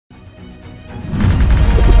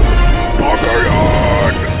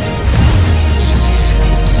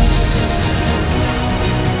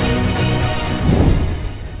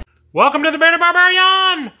Welcome to the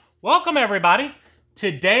Barbarian! Welcome, everybody.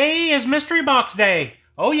 Today is Mystery Box Day.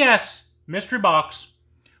 Oh, yes, Mystery Box.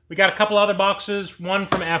 We got a couple other boxes, one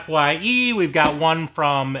from FYE, we've got one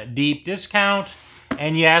from Deep Discount,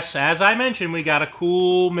 and yes, as I mentioned, we got a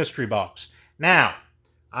cool mystery box. Now,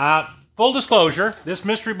 full disclosure, this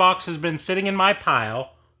mystery box has been sitting in my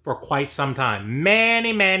pile for quite some time.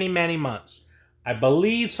 Many months. I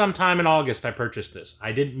believe sometime in August I purchased this.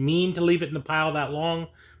 I didn't mean to leave it in the pile that long.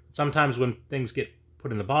 Sometimes when things get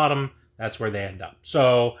put in the bottom, that's where they end up.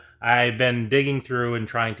 So I've been digging through and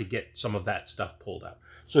trying to get some of that stuff pulled out.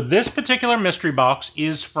 So this particular mystery box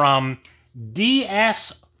is from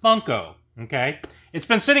Flimsyfunkoz, okay? It's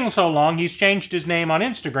been sitting so long, he's changed his name on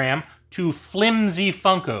Instagram to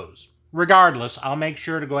Flimsyfunkoz. Regardless, I'll make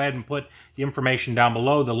sure to go ahead and put the information down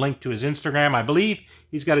below, the link to his Instagram. I believe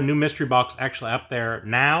he's got a new mystery box actually up there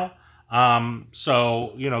now.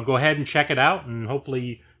 So, you know, go ahead and check it out and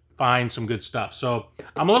hopefully find some good stuff. So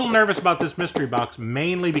I'm a little nervous about this mystery box,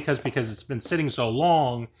 mainly because it's been sitting so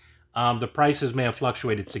long, the prices may have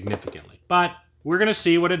fluctuated significantly. But we're going to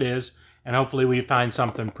see what it is, and hopefully we find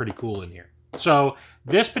something pretty cool in here. So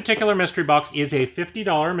this particular mystery box is a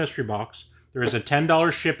 $50 mystery box. There is a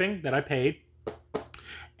 $10 shipping that I paid,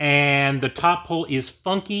 and the top pull is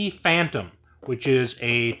Funky Phantom, which is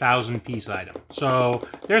a 1,000-piece item. So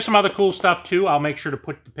there's some other cool stuff too. I'll make sure to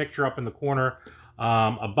put the picture up in the corner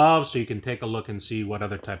above so you can take a look and see what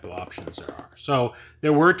other type of options there are. So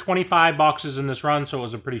there were 25 boxes in this run, so it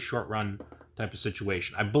was a pretty short run type of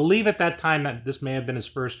situation. I believe at that time that this may have been his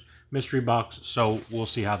first mystery box, so we'll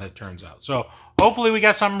see how that turns out. So hopefully we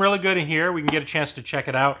got something really good in here. We can get a chance to check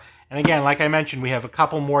it out. And again, like I mentioned, we have a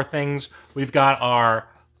couple more things. We've got our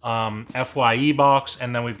FYE box,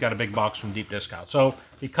 and then we've got a big box from Deep Discount. So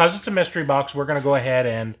because it's a mystery box, we're going to go ahead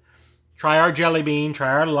and try our jelly bean, try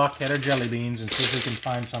our luck at our jelly beans, and see if we can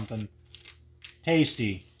find something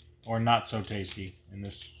tasty or not so tasty in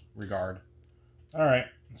this regard. All right,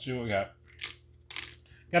 let's see what we got.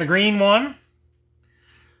 Got a green one.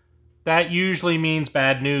 That usually means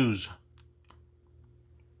bad news.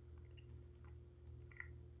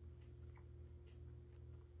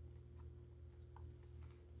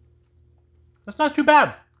 That's not too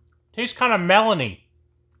bad. Tastes kind of melony.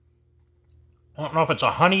 I don't know if it's a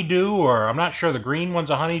honeydew, or I'm not sure the green one's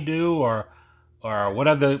a honeydew, or what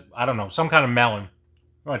other, I don't know, some kind of melon.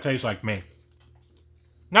 Oh, it tastes like me.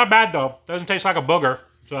 Not bad though. Doesn't taste like a booger,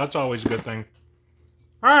 so that's always a good thing.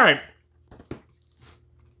 All right.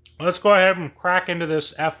 Let's go ahead and crack into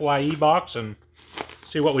this FYE box and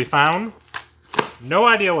see what we found. No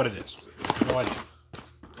idea what it is. No idea.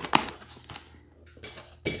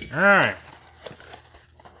 All right.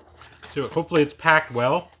 So hopefully it's packed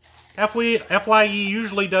well. FYE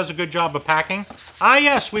usually does a good job of packing. Ah,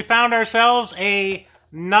 yes, we found ourselves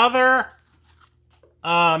another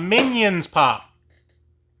Minions pop.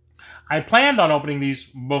 I planned on opening these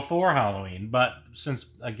before Halloween, but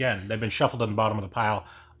since, again, they've been shuffled in the bottom of the pile,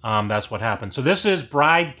 that's what happened. So this is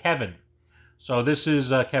Bride Kevin. So this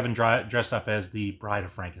is Kevin dressed up as the Bride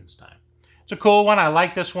of Frankenstein. It's a cool one. I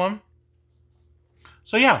like this one.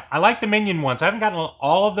 So yeah, I like the Minion ones. I haven't gotten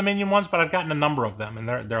all of the Minion ones, but I've gotten a number of them, and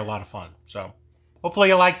they're a lot of fun. So hopefully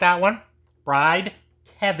you like that one. Bride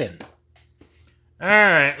Kevin. All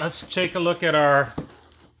right, let's take a look at our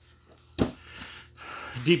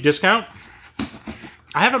Deep Discount.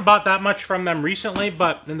 I haven't bought that much from them recently,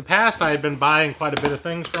 but in the past I had been buying quite a bit of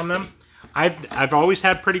things from them. I've always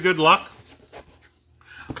had pretty good luck,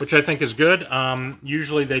 which I think is good.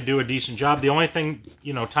 Usually they do a decent job. The only thing,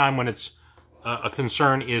 you know, time when it's a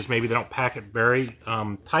concern is maybe they don't pack it very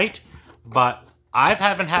tight, but I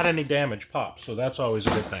haven't had any damage pop, so that's always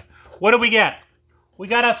a good thing. What do we get? We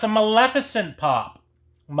got us a Maleficent pop.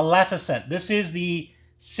 Maleficent. This is the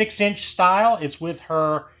 6-inch style. It's with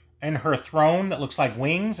her and her throne that looks like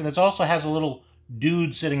wings, and it also has a little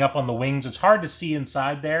dude sitting up on the wings. It's hard to see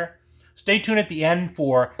inside there. Stay tuned at the end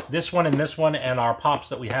for this one and our pops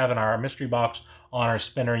that we have in our mystery box on our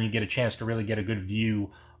spinner, and you get a chance to really get a good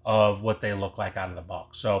view of what they look like out of the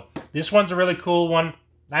box. So this one's a really cool one.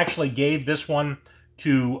 I actually gave this one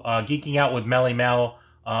to Geeking Out with Melly Mel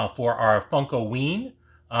for our Funkoween.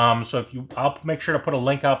 So I'll make sure to put a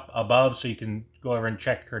link up above so you can go over and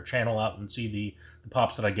check her channel out and see the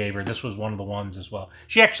pops that I gave her. This was one of the ones as well.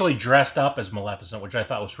 She actually dressed up as Maleficent, which I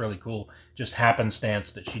thought was really cool. Just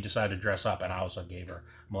happenstance that she decided to dress up, and I also gave her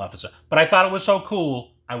Maleficent. But I thought it was so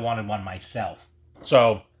cool, I wanted one myself.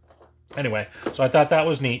 So anyway, so I thought that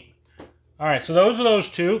was neat. All right, so those are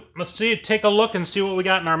those two. Let's take a look and see what we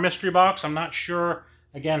got in our mystery box. I'm not sure,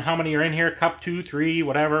 again, how many are in here. Cup 2, 3,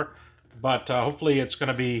 whatever. But hopefully it's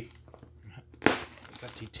going to be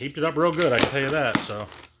He taped it up real good, I can tell you that. So,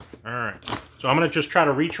 all right. So I'm going to just try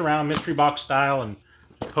to reach around mystery box style and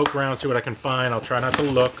poke around and see what I can find. I'll try not to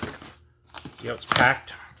look. See how it's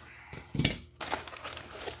packed.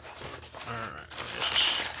 All right.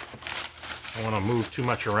 I don't want to move too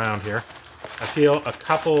much around here. I feel a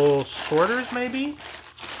couple sorters, maybe?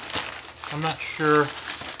 I'm not sure.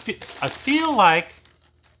 I feel like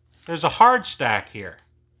there's a hard stack here.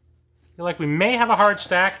 I feel like we may have a hard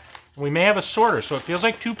stack, and we may have a sorter, so it feels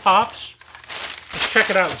like 2 pops. Let's check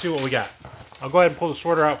it out and see what we got. I'll go ahead and pull the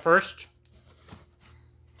sorter out first.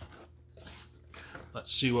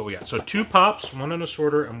 Let's see what we got. So 2 pops, 1 in a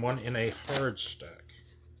sorter, and 1 in a hard stack.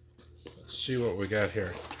 Let's see what we got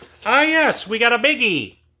here. Ah, yes, we got a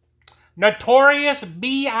biggie. Notorious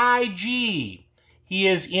B.I.G. He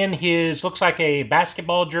is in his, looks like a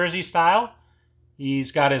basketball jersey style.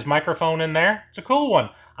 He's got his microphone in there. It's a cool one.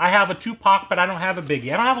 I have a 2-pop, but I don't have a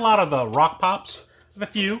biggie. I don't have a lot of the rock pops. I have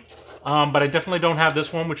a few, but I definitely don't have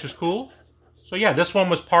this one, which is cool. So yeah, this one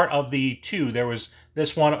was part of the 2. There was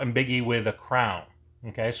this one and biggie with a crown.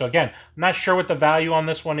 Okay, so again, I'm not sure what the value on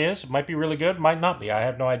this one is. It might be really good, might not be. I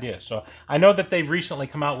have no idea. So I know that they've recently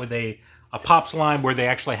come out with a Pops line where they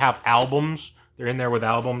actually have albums. They're in there with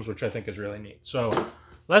albums, which I think is really neat. So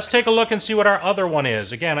let's take a look and see what our other one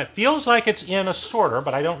is. Again, it feels like it's in a sorter,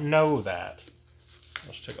 but I don't know that.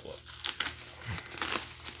 Let's take a look.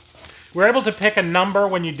 We're able to pick a number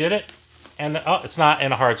when you did it, and oh, it's not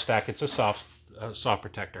in a hard stack. It's a soft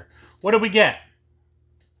protector. What did we get?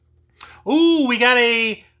 Ooh, we got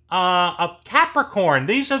a Capricorn.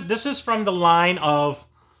 This is from the line of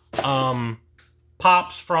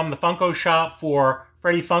Pops from the Funko shop for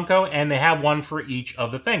Freddy Funko, and they have one for each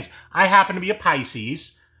of the things. I happen to be a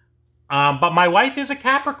Pisces, but my wife is a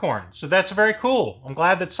Capricorn, so that's very cool. I'm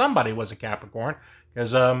glad that somebody was a Capricorn,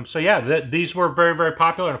 because, so yeah, these were very, very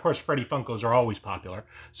popular, and of course, Freddy Funkos are always popular.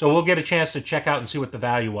 So we'll get a chance to check out and see what the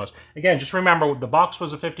value was. Again, just remember, the box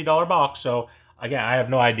was a $50 box, so again, I have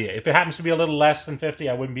no idea. If it happens to be a little less than 50,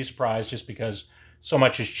 I wouldn't be surprised, just because so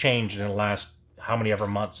much has changed in the last how many ever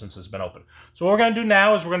months since it's been open. So what we're going to do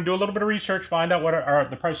now is we're going to do a little bit of research, find out what are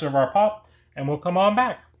the prices of our pop, and we'll come on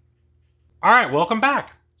back. All right, welcome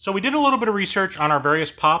back. So we did a little bit of research on our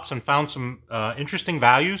various pops and found some interesting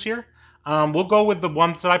values here. We'll go with the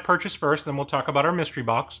ones that I purchased first, then we'll talk about our mystery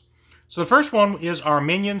box. So the first one is our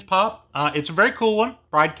Minions pop. It's a very cool one,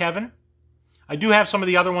 Bride Kevin. I do have some of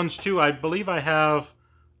the other ones too. I believe I have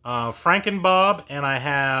Frankenbob and I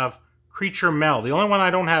have Creature Mel. The only one I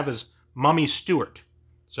don't have is Mummy Stewart,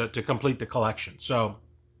 so to complete the collection. So,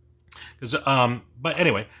 but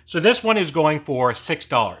anyway, so this one is going for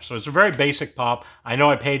 $6. So it's a very basic pop. I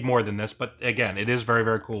know I paid more than this, but again, it is very,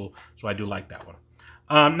 very cool. So I do like that one.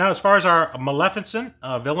 Now, as far as our Maleficent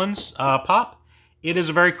villains pop, it is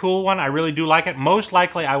a very cool one. I really do like it. Most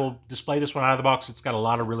likely, I will display this one out of the box. It's got a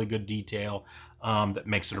lot of really good detail that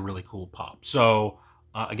makes it a really cool pop. So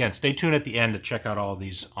again, stay tuned at the end to check out all of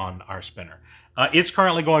these on our spinner. It's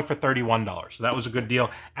currently going for $31, so that was a good deal.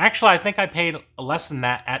 Actually, I think I paid less than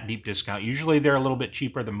that at deep discount. Usually they're a little bit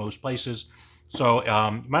cheaper than most places, so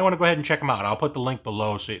you might want to go ahead and check them out. I'll put the link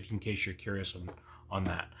below so in case you're curious on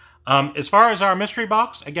that. As far as our mystery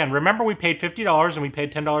box, again, remember we paid $50 and we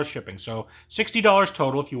paid $10 shipping, so $60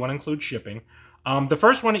 total if you want to include shipping. The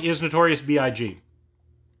first one is Notorious B.I.G.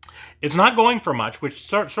 It's not going for much, which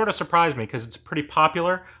sort of surprised me because it's pretty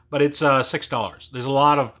popular, but it's $6. There's a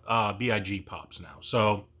lot of B.I.G. pops now,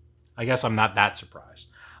 so I guess I'm not that surprised.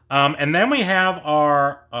 And then we have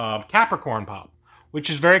our Capricorn pop, which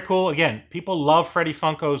is very cool. Again, people love Freddy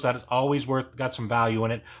Funkos. That is always got some value in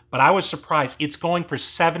it, but I was surprised. It's going for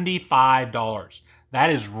 $75. That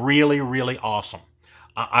is really, really awesome.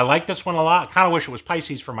 I like this one a lot. I kind of wish it was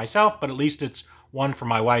Pisces for myself, but at least it's one for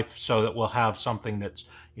my wife so that we'll have something that's,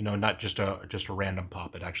 you know, not just a random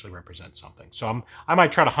pop. It actually represents something. So I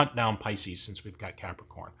might try to hunt down Pisces since we've got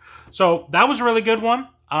Capricorn. So that was a really good one.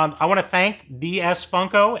 I want to thank DS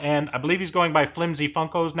Funko, and I believe he's going by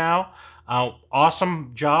Flimsyfunkoz now.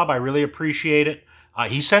 Awesome job. I really appreciate it.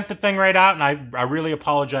 He sent the thing right out, and I really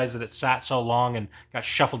apologize that it sat so long and got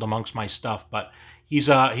shuffled amongst my stuff. But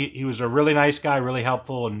he was a really nice guy, really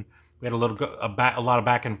helpful, and we had a lot of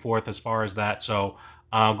back and forth as far as that. So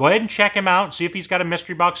go ahead and check him out. See if he's got a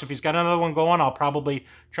mystery box. If he's got another one going, I'll probably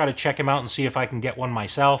try to check him out and see if I can get one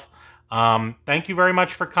myself. Thank you very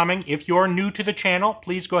much for coming. If you're new to the channel,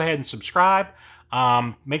 please go ahead and subscribe.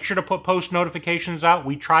 Make sure to put post notifications out.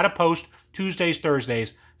 We try to post Tuesdays,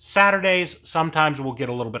 Thursdays, Saturdays. Sometimes we'll get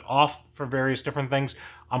a little bit off for various different things.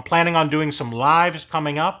 I'm planning on doing some lives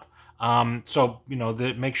coming up. So, you know,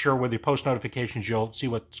 make sure with your post notifications, you'll see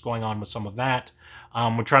what's going on with some of that.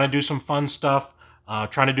 We're trying to do some fun stuff.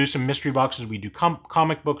 Trying to do some mystery boxes. We do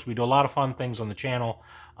comic books. We do a lot of fun things on the channel.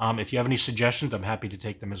 If you have any suggestions, I'm happy to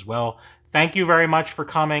take them as well. Thank you very much for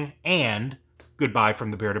coming, and goodbye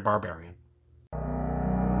from the Bearded Barbarian.